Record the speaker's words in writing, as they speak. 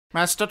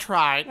Mr.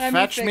 Trite,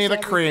 fetch me the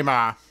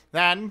creamer.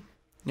 Then,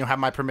 you'll have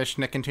my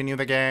permission to continue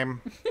the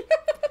game.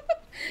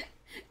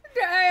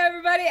 Hi,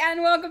 everybody,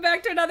 and welcome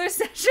back to another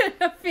session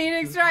of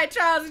Phoenix Wright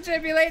Trials and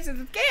Tribulations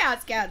with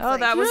Chaos Cats. Oh,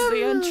 that was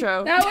the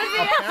intro. That was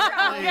the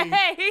intro.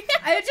 Hey.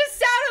 It just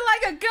sounded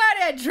like a good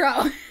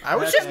intro. I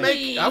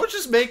was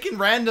just making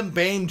random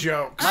Bane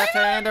jokes. Left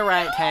hand to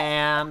right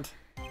hand.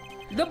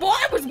 The boy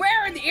was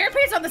wearing the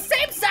earpiece on the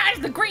same side as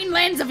the green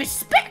lens of his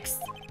specs.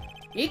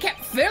 He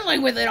kept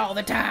fiddling with it all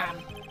the time.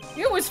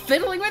 He was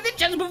fiddling with it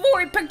just before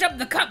he picked up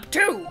the cup,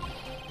 too.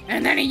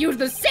 And then he used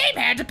the same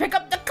hand to pick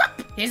up the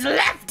cup, his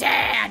left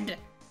hand.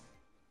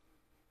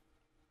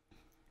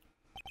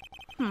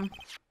 You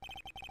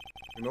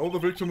know, the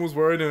victim was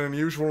wearing an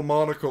unusual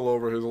monocle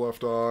over his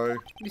left eye.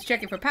 He was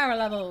checking for power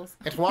levels.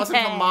 It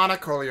wasn't a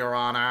monocle, Your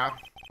Honor.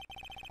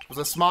 It was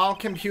a small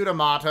computer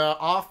monitor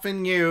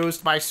often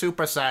used by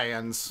Super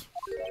Saiyans.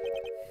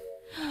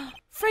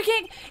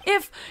 Freaking,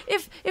 if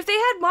they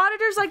had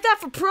monitors like that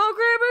for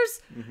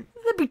programmers,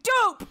 that'd be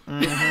dope.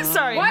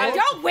 Sorry. Why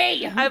don't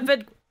we? I've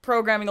been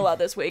programming a lot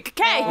this week.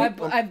 Okay.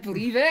 I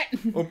believe it.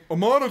 A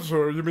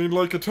monitor? You mean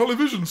like a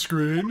television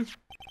screen?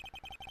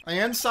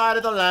 The inside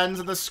of the lens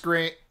of the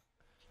screen...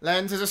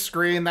 Lens is a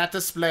screen that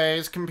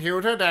displays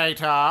computer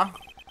data.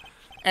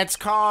 It's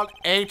called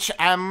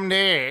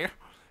HMD.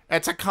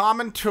 It's a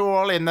common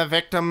tool in the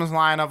victim's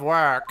line of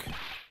work.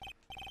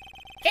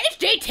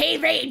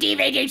 HDTV,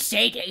 DVD,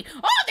 CD.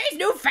 All these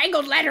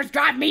newfangled letters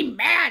drive me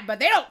mad, but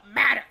they don't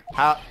matter.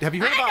 Have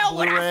you heard about I know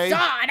Blu-ray? what I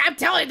saw, and I'm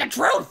telling the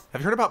truth.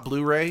 Have you heard about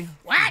Blu-ray?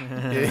 What?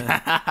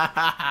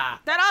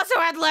 That also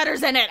had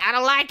letters in it. I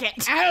don't like it.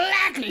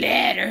 I like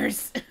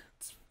letters.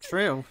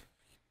 True.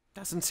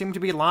 Doesn't seem to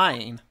be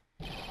lying.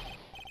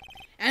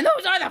 And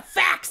those are the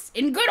facts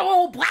in good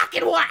old black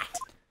and white.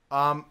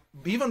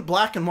 Even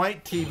black and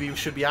white TV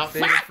should be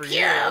outdated Fuck for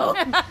you.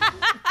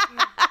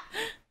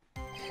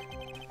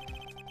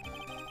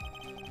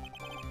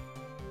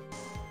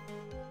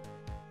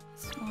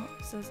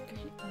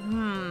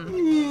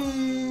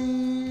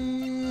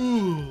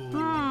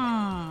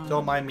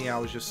 Don't mind me, I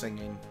was just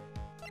singing.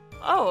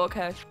 Oh,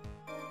 okay.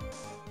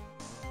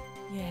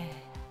 Yeah.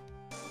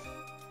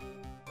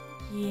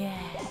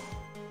 Yeah.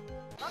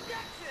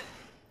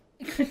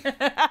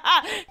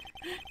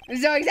 I'm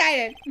so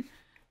excited.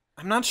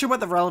 I'm not sure what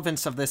the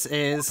relevance of this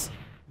is,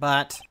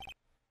 but...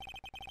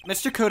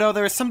 Mr. Kudo,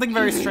 there is something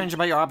very strange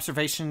about your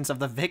observations of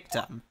the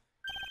victim.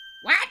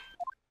 What?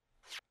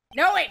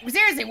 No, wait,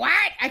 seriously, what?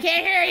 I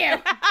can't hear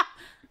you.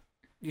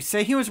 You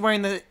say he was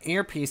wearing the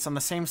earpiece on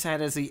the same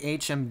side as the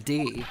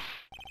HMD.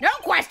 No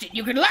question,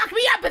 you can lock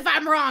me up if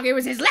I'm wrong. It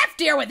was his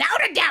left ear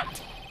without a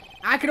doubt.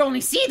 I could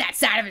only see that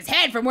side of his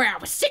head from where I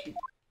was sitting.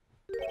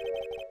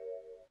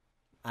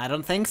 I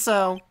don't think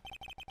so.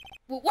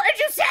 What did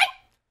you say?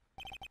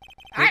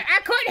 I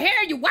couldn't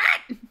hear you,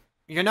 what?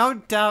 You're no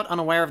doubt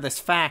unaware of this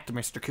fact,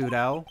 Mr.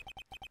 Kudo.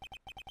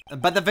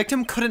 But the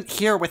victim couldn't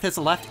hear with his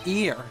left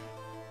ear.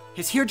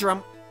 His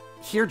eardrum,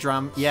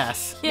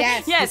 yes.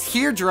 Yes. His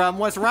eardrum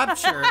was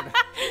ruptured.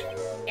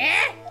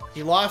 Eh?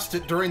 He lost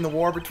it during the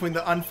war between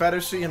the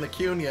Unfederasy and the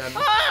Cunion.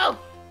 Oh!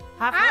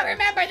 I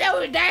remember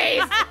those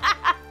days.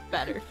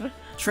 Better.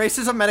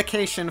 Traces of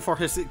medication for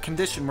his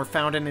condition were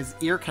found in his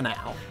ear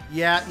canal.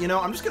 Yeah, you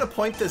know, I'm just gonna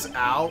point this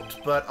out,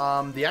 but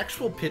the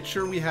actual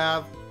picture we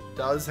have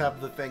does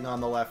have the thing on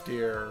the left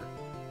ear.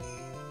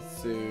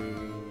 So...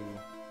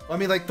 I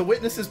mean, like, the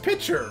witness's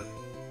picture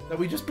that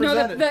we just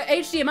presented. No, the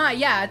HDMI,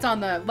 yeah, it's on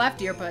the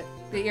left ear, but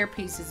the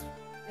earpiece is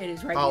right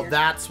here. Oh,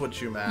 that's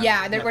what you meant.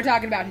 Yeah, we're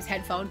talking about his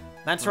headphone.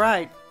 That's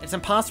right. It's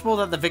impossible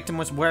that the victim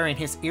was wearing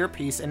his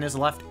earpiece in his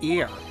left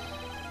ear.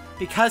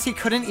 Because he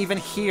couldn't even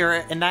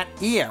hear in that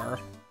ear.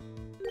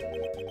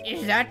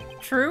 Is that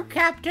true,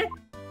 Captain?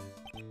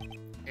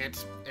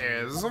 It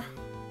is.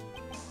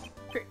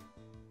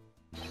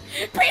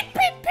 Pigeon!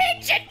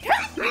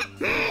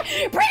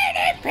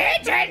 Pretty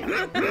pigeon!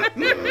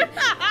 I'm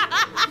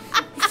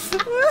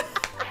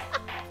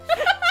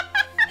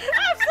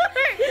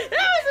sorry,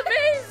 that was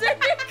amazing!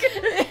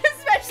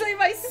 Especially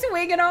my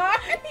swinging arm.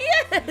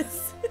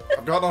 Yes!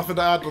 I've got nothing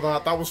to add to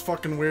that. That was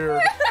fucking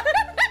weird.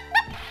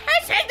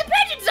 I sang the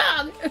pigeon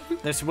song!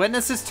 This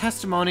witness's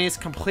testimony is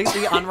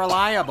completely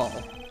unreliable.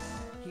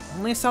 He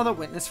only saw the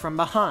witness from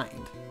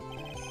behind.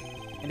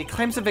 And he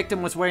claims the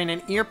victim was wearing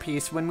an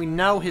earpiece when we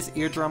know his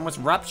eardrum was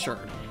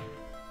ruptured.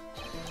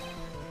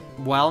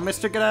 Well,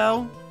 Mr.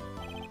 Godot?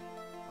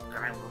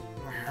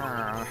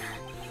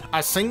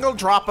 A single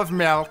drop of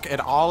milk is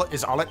all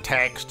it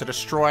takes to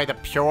destroy the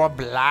pure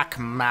black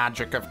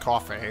magic of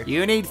coffee.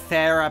 You need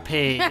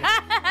therapy.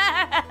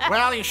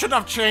 Well, you shouldn't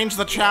have changed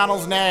the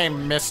channel's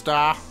name, mister.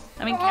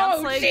 I mean,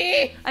 counseling.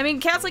 Gee. I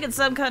mean, counseling in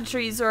some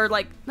countries are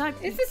like not.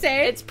 It's the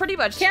same. It's pretty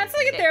much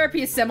Counseling and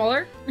therapy is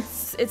similar.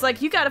 It's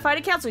like you gotta find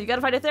a counselor, you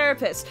gotta find a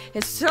therapist.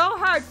 It's so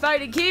hard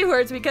finding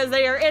keywords because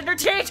they are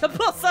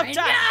interchangeable sometimes.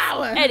 I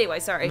know.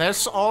 Anyway, sorry.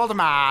 This old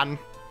man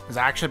is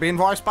actually being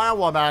voiced by a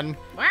woman.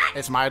 What?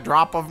 It's my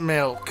drop of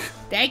milk.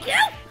 Thank you?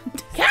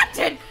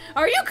 Captain,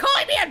 are you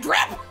calling me a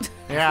drip?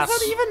 Yes. What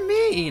does that even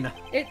mean?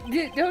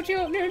 Don't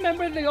you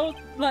remember the old,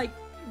 like,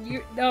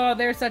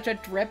 there's such a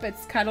drip,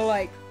 it's kind of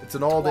like... It's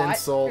an old twat,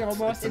 insult.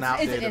 almost. It's an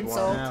outdated it's an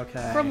insult. one.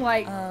 Okay. From,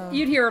 like,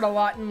 you'd hear it a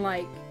lot in,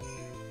 like,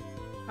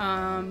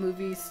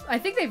 movies. I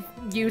think they've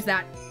used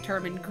that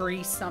term in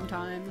Greece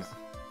sometimes.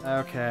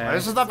 Okay.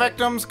 This is the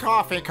victim's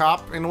coffee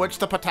cup in which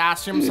the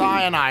potassium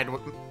cyanide.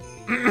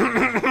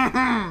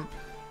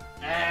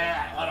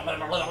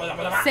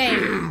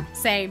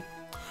 Same.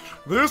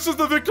 This is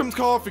the victim's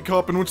coffee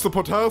cup in which the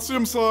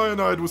potassium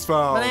cyanide was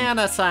found.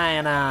 Banana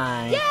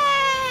cyanide.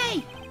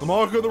 Yay! The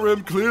mark on the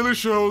rim clearly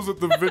shows that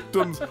the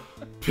victim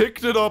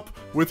picked it up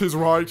with his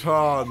right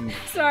hand.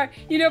 Sorry,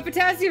 you know,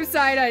 potassium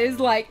cyanide is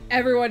like,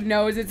 everyone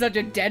knows it's such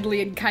a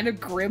deadly and kind of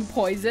grim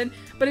poison,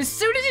 but as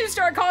soon as you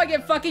start calling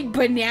it fucking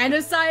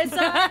banana cyanide,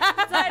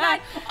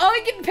 all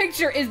I can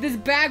picture is this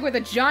bag with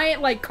a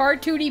giant, like,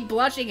 cartoony,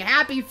 blushing,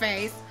 happy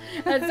face.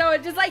 And so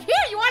it's just like, here,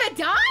 you want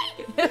to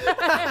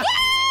die?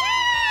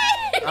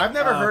 I've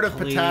never heard of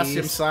please.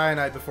 potassium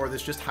cyanide before.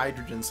 There's just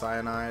hydrogen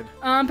cyanide.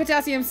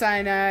 Potassium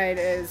cyanide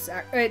is,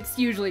 it's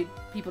usually,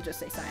 people just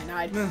say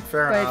cyanide.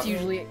 Fair But enough. it's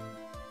usually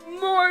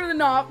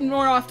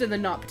more often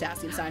than not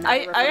potassium cyanide. I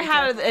we're referring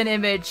have to. an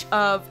image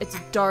of, it's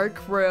a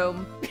dark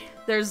room.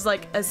 There's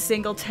like a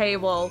single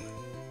table,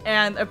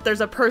 and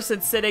there's a person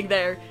sitting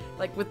there,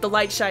 like with the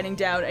light shining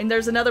down, and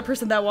there's another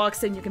person that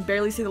walks in, you can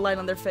barely see the light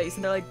on their face,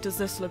 and they're like, does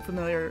this look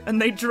familiar?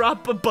 And they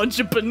drop a bunch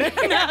of bananas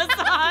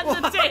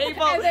on the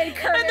table, And then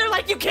Kermit- and they're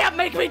like, you can't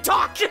make me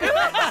talk!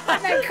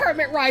 And then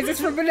Kermit rises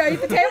from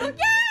beneath the table.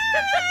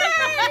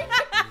 Yay!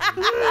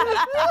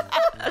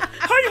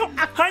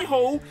 Hi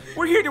ho!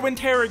 We're here to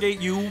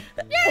interrogate you.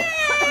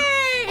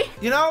 Yay!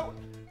 You know,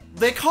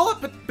 they call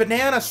it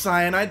banana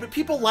cyanide, but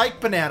people like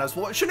bananas.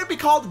 Well, shouldn't it be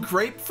called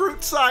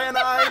grapefruit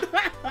cyanide?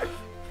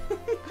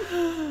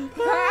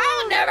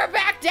 I'll never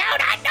back down.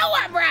 I know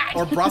I'm right.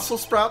 Or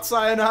Brussels sprout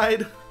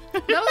cyanide?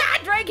 The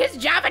lad drank his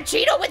Java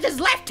Cheeto with his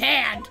left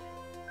hand.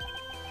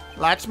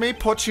 Let me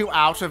put you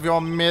out of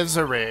your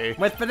misery.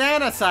 With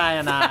banana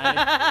cyanide.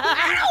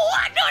 I don't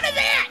want none of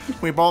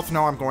that. We both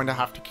know I'm going to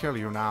have to kill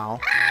you now.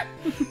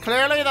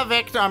 Clearly the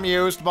victim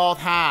used both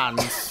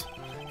hands.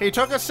 He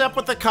took a sip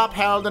with the cup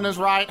held in his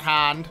right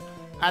hand,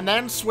 and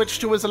then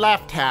switched to his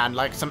left hand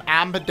like some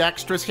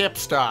ambidextrous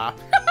hipster.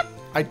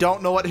 I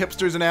don't know what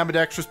hipsters and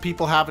ambidextrous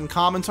people have in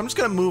common, so I'm just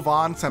gonna move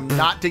on, so I'm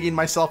not digging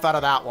myself out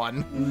of that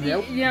one.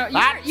 Nope. You know,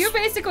 you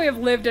basically have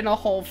lived in a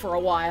hole for a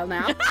while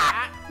now.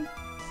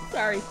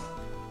 Sorry.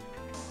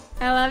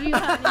 I love you,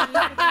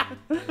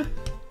 honey.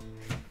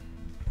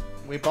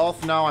 We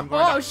both know I'm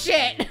going Oh,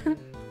 shit.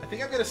 I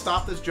think I'm gonna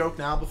stop this joke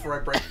now before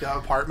I break the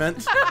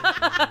apartment.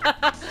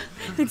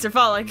 Things are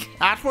falling.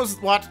 That was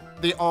what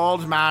the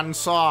old man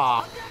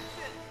saw.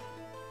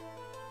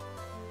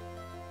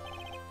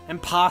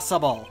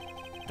 Impossible.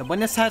 The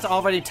witness has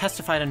already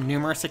testified on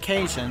numerous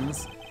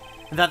occasions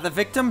that the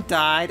victim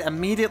died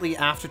immediately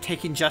after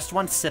taking just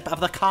one sip of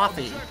the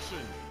coffee.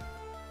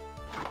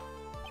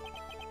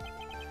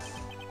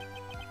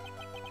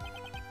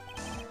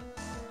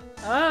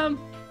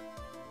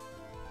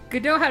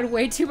 Godot had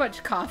way too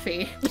much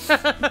coffee.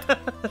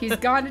 He's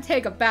gone to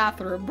take a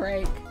bathroom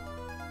break.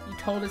 You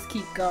told us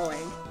keep going.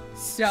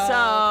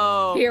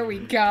 So here we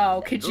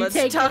go. Could you Let's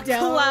take talk it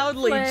down,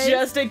 loudly, please?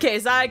 just in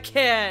case I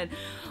can.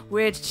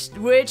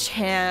 Which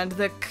hand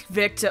the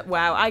victim?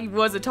 Wow, I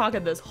wasn't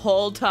talking this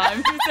whole time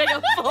using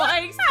a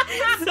voice.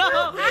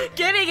 So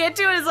getting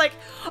into it is like,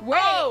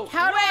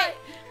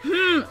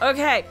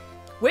 okay.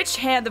 Which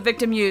hand the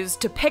victim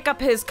used to pick up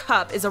his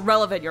cup is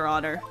irrelevant, Your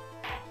Honor.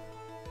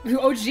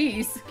 Oh,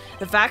 jeez.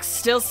 The facts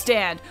still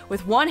stand.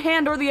 With one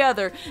hand or the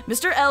other,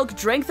 Mr. Elk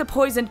drank the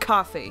poisoned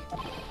coffee.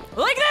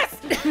 Like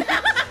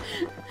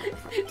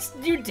this!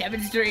 You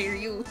demonstrator,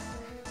 you.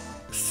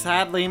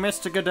 Sadly,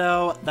 Mr.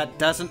 Godot, that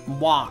doesn't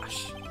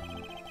wash.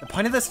 The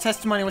point of this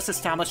testimony was to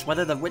establish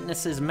whether the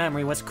witness's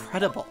memory was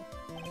credible.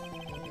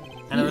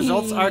 And the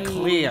results are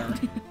clear.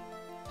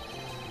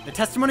 The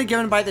testimony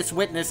given by this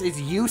witness is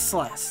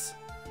useless.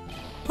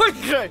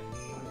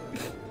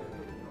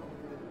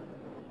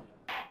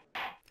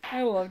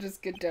 I love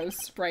just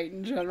Godot's sprite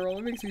in general.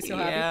 It makes me so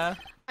happy. Yeah.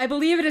 I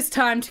believe it is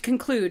time to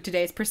conclude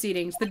today's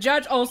proceedings. The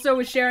judge also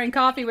was sharing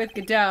coffee with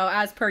Godot,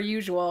 as per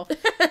usual,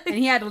 and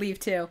he had to leave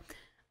too.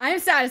 I am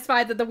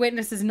satisfied that the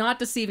witness is not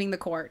deceiving the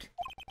court.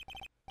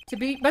 To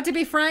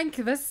be frank,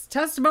 this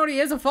testimony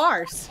is a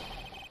farce.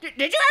 Did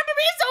you have to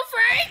be so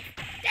frank?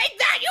 Take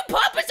that, you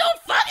pump is so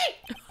funny!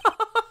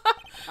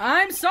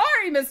 I'm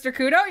sorry, Mr.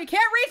 Kudo, you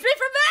can't reach me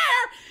from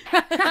there!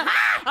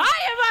 I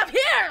am up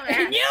here,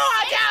 and you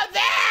are down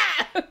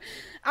there!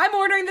 I'm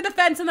ordering the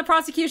defense and the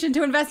prosecution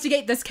to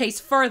investigate this case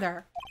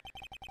further.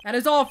 That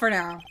is all for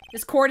now.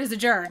 This court is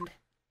adjourned.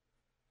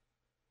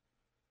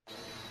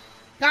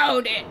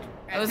 Hold it.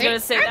 I was gonna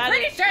say I'm that.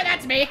 pretty sure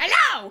that's me.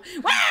 Hello!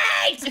 Wait!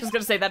 I was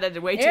gonna say that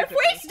ended way too If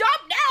quickly. we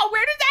stop now,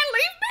 where does that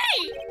leave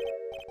me?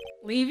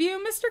 Leave you,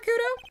 Mr.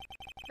 Kudo?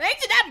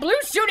 Thanks to that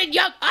blue-suited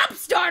young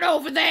upstart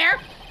over there,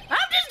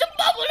 I'm just a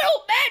bubbling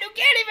old man who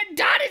can't even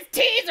dot his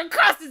T's or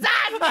cross his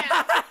I's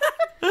now.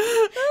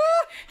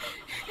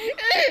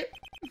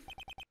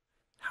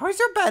 How is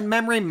your bad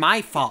memory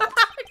my fault?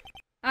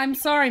 I'm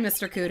sorry,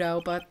 Mr.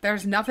 Kudo, but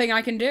there's nothing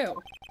I can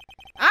do.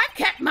 I've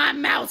kept my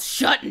mouth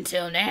shut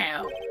until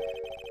now.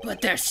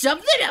 But there's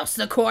something else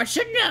the court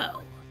should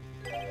know.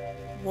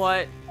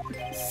 What?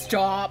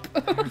 Stop.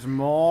 There's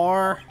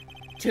more.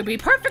 To be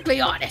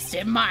perfectly honest,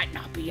 it might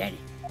not be any.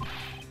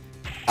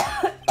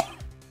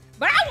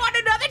 But I want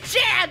another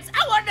chance!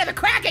 I want another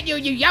crack at you,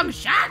 you young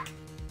shark!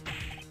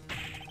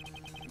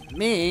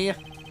 Me?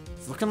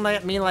 It's looking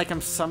at me like I'm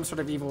some sort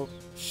of evil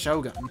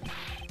shogun.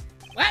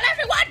 Well,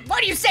 everyone,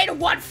 what do you say to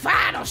one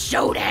final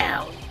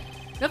showdown?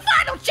 The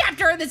final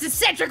chapter in this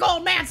eccentric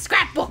old man's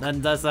scrapbook!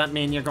 Then does that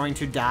mean you're going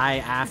to die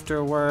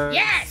afterwards?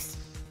 Yes!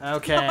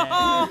 Okay.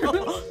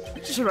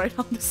 Just right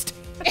on the stand.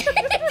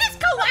 It just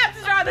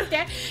collapses around the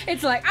stand.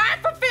 It's like, I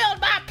fulfilled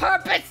my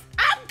purpose!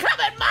 I'm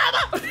coming,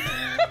 mama!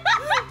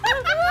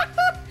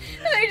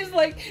 And then he just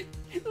like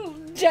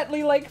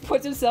gently like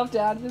puts himself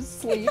down and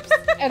just sleeps,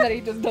 and then he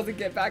just doesn't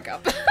get back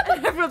up.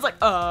 And everyone's like,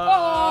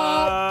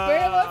 Oh,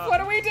 bailiff, what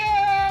do we do?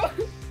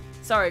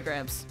 Sorry,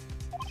 Gramps.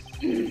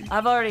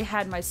 I've already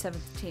had my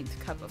 17th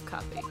cup of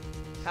coffee.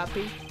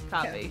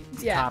 Copy.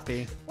 Yeah.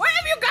 Copy. What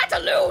have you got to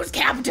lose,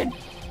 Captain?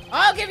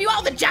 I'll give you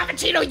all the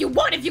Javachino you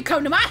want if you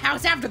come to my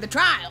house after the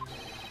trial.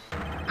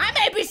 I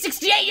may be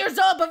 68 years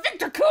old, but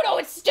Victor Kudo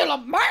is still a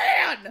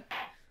man!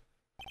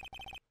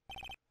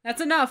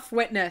 That's enough,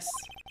 witness.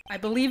 I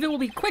believe it will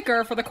be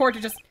quicker for the court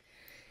to just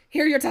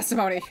hear your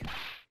testimony.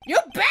 You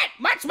bet!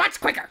 Much,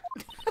 much quicker!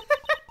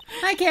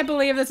 I can't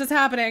believe this is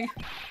happening.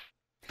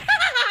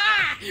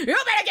 You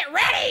better get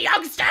ready,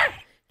 youngster!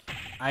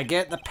 I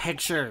get the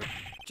picture.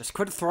 Just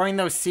quit throwing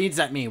those seeds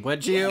at me,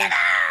 would you? Never!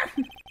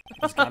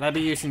 There's gotta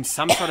be using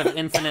some sort of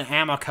infinite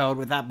ammo code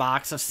with that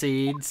box of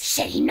seeds.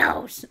 Shit, he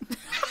knows.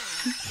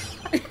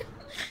 The way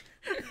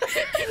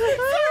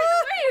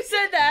you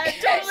said that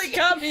totally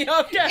caught me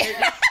off guard.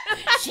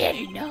 Shit,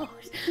 he knows.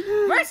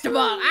 First of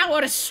all, I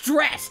want to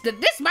stress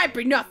that this might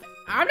be nothing.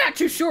 I'm not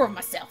too sure of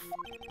myself.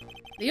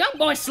 The young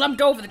boy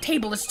slumped over the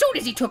table as soon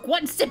as he took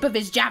one sip of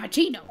his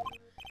Javachino.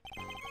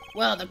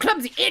 Well, the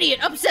clumsy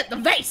idiot upset the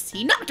vase.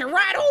 He knocked it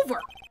right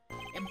over.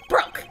 It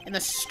broke, and the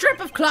strip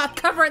of cloth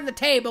covering the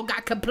table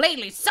got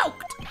completely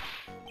soaked.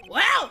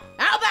 Well,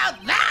 how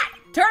about that?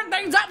 Turn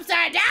things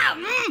upside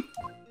down,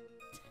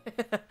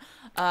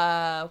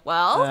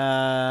 Well?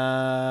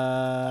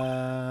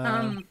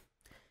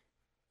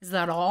 Is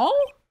that all?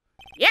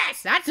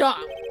 Yes, that's all.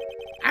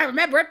 I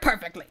remember it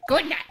perfectly.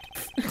 Good night.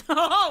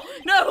 Oh,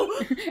 no!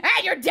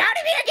 Hey, you're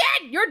doubting me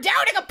again? You're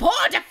doubting a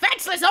poor,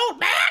 defenseless old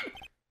man?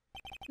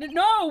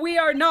 No, we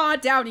are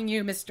not doubting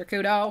you, Mr.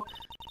 Kudo.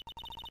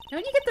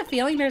 Don't you get the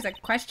feeling there's a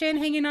question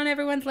hanging on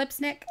everyone's lips,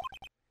 Nick?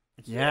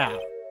 Yeah.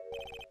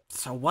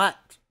 So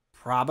what?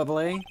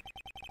 Probably.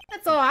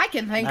 That's all I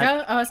can think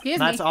of. Oh, excuse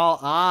me. That's all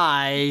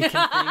I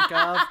can think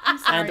of. I'm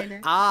sorry, And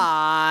Nick.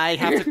 I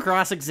have to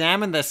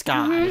cross-examine this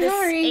guy. I'm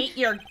sorry. Ain't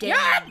your game.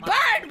 You're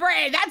bird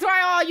brain! That's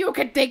why all you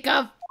can think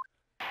of!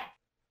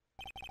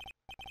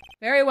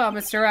 Very well,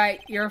 Mr. Wright.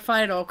 Your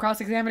final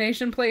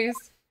cross-examination, please.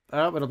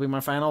 Oh, it'll be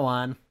my final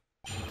one.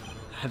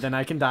 Then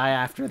I can die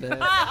after this.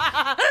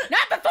 Not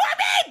before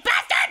me,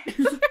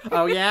 bastard!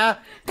 Oh, yeah?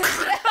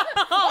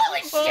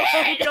 Holy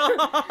shit!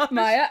 Oh, God.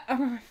 Maya,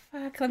 oh,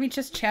 fuck, let me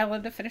just channel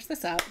him to finish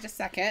this up. Just a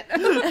second.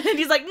 And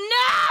he's like,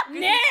 no!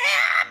 Nah,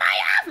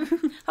 Maya!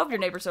 Hope your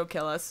neighbors don't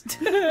kill us.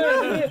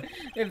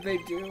 If they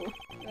do.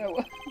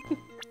 Oh.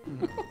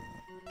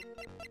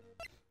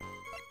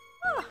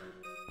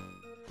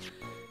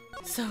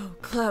 So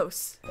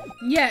close.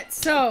 Yet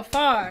so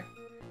far.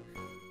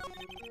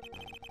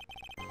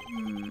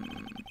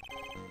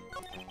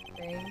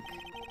 I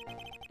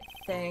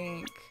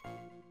think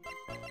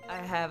I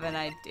have an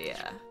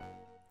idea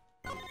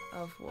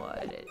of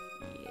what it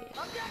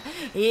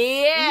is.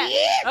 Yeah!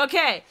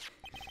 Okay.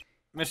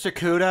 Mr.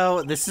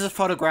 Kudo, this is a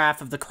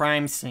photograph of the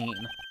crime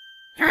scene.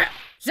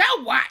 So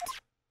what?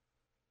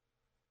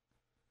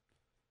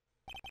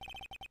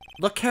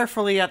 Look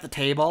carefully at the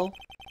table.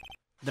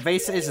 The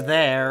vase is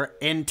there,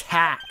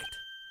 intact.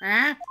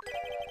 Huh?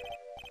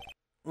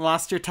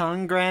 Lost your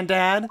tongue,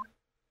 Granddad?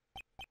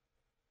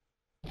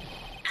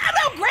 I'm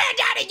no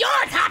granddad of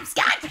yours,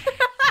 Hopscotch!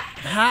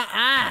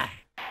 Ha-ah!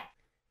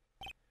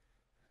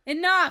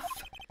 Enough!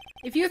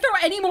 If you throw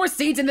any more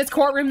seeds in this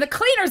courtroom, the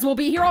cleaners will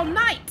be here all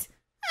night!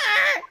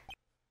 Ah.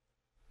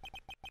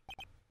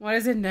 What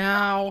is it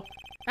now?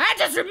 I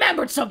just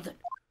remembered something!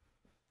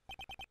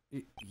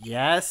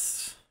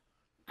 Yes?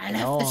 I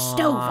left Go the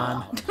stove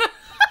on.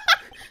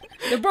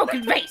 The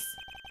broken vase.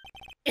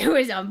 It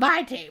was on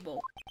my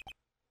table.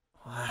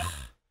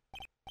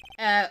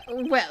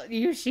 Well,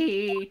 you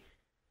see...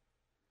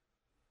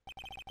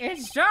 It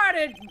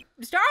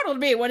startled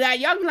me when that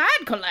young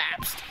lad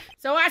collapsed.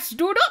 So I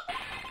stood up.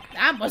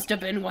 That must have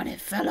been when it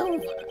fell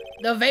over.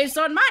 The vase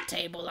on my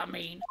table, I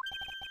mean.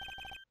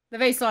 The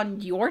vase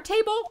on your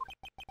table?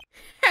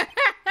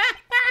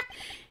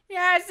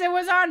 Yes, it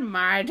was on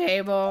my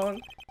table.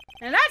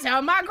 And that's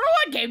how my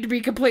groin came to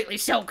be completely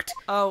soaked.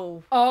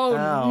 Oh. Oh,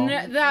 Oh.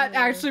 That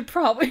actually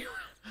probably...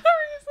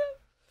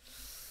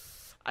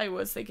 I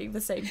was thinking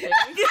the same thing.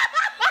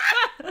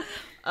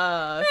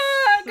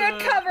 Good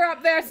cover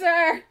up there,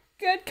 sir.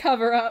 Good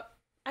cover up.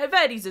 I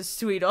bet he's a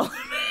sweet old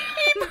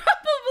He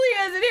probably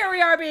is, and here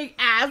we are being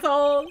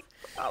assholes.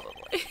 probably.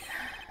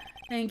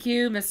 Thank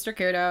you, Mr.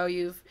 Kudo.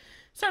 You've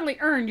certainly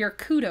earned your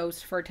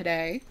kudos for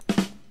today. We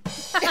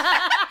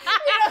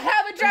don't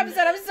have a drum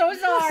set. I'm so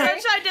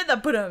sorry. Sunshine did the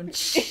boom.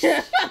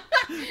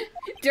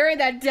 During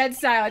that dead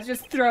silence,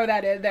 just throw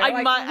that in there. I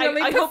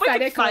really hope I can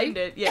pathetically. find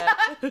it. Yeah.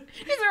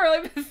 It's a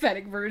really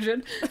pathetic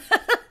version.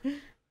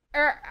 I'd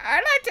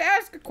like to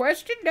ask a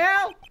question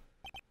now.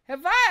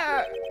 Have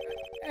I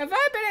been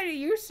any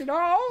use at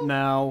all?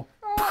 No.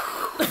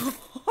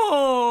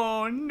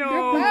 Oh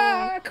no.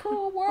 Goodbye,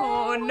 cool world.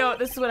 Oh no,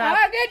 this is what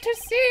happens. I get to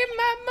see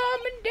my mom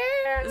and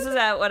dad. This is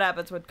what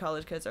happens when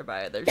college kids are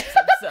by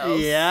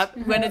themselves. Yep.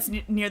 When it's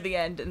near the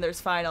end and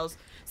there's finals.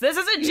 So this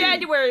isn't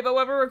January, but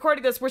when we're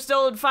recording this, we're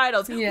still in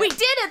finals. Yeah. We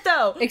did it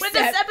though. When this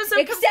episode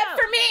comes except out.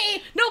 for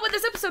me. No, when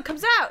this episode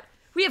comes out,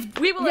 we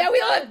will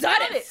have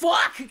done it.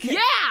 Fuck. Yeah.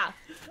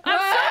 I'm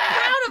so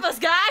proud of us,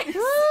 guys.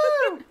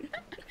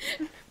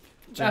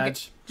 Judge. Okay.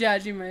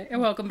 Judge, you may. And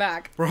welcome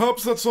back.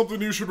 Perhaps that's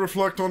something you should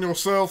reflect on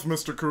yourself,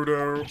 Mr.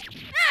 Kudo. Wait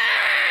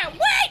a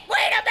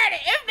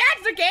minute. If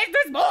that's the case,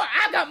 there's more.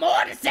 I've got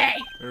more to say.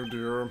 Oh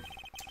dear.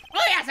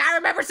 Oh yes, I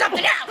remember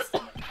something else.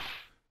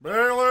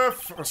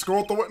 Bailiff,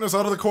 escort the witness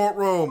out of the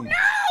courtroom. No,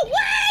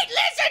 wait,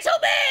 listen to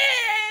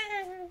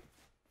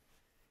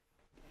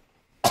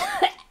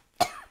me.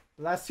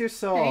 Bless your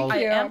soul.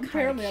 Thank you. I am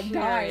Apparently I'm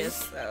dying.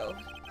 curious, though.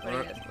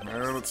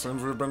 Well, it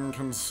seems we've been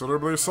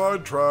considerably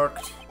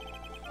sidetracked.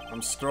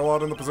 I'm still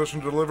not in the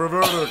position to deliver a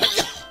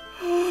verdict.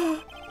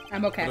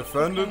 I'm okay. The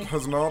defendant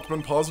has not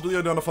been positively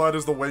identified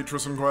as the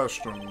waitress in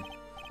question.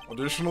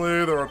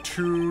 Additionally, there are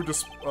two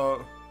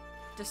disparities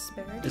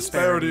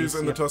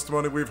in the Yep.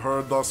 testimony we've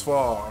heard thus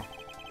far.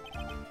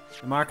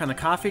 The mark on the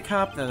coffee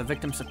cup that the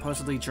victim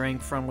supposedly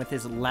drank from with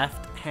his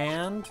left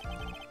hand,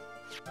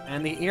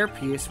 and the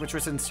earpiece which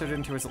was inserted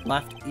into his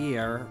left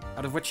ear,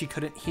 out of which he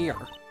couldn't hear.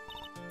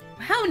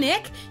 Wow,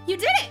 Nick, you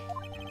did it.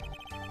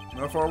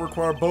 Therefore, I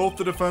require both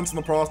the defense and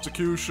the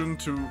prosecution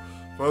to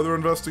further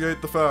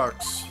investigate the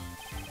facts.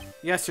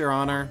 Yes, Your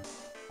Honor.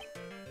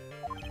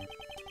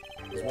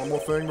 There's one more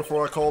thing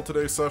before I call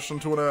today's session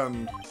to an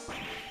end.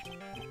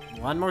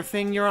 One more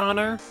thing, Your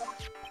Honor.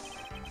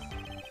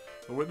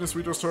 The witness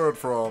we just heard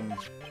from.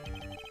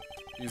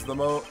 He's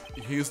most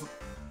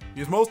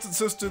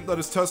insistent that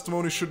his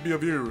testimony should be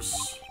of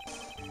use.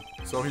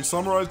 So he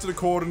summarized it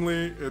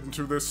accordingly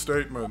into this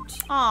statement.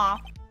 Aw.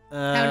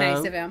 How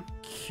nice of him.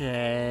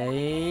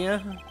 Okay.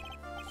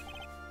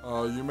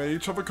 You may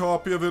each have a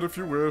copy of it if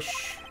you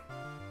wish.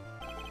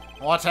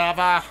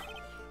 Whatever.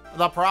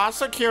 The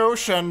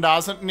prosecution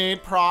doesn't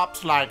need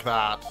props like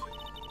that.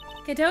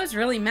 Cadeau's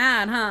really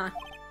mad, huh?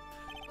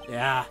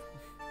 Yeah,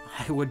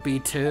 I would be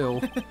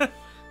too.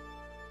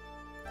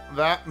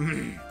 That.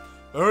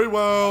 Very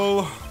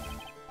well.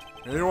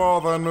 Here you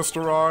are then,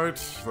 Mr. Wright.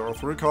 There are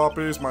 3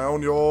 copies, my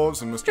own,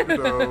 yours, and Mr.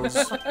 Cadeau's.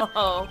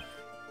 Oh.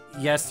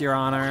 Yes, Your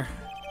Honor.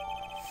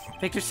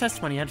 Victor's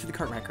testimony entered the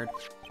court record.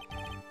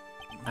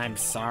 I'm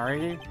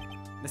sorry.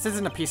 This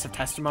isn't a piece of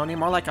testimony,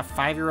 more like a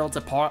 5-year-old's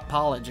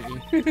apology.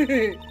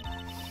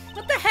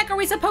 What the heck are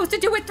we supposed to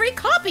do with 3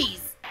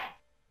 copies?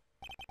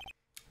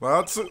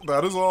 That's it.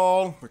 That is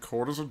all. The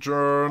court is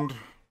adjourned.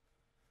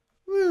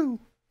 Woo!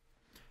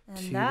 And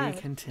To be that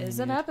continued. is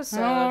an episode.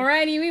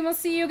 Alrighty, we will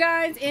see you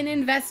guys in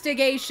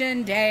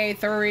Investigation Day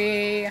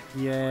 3.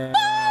 Yeah.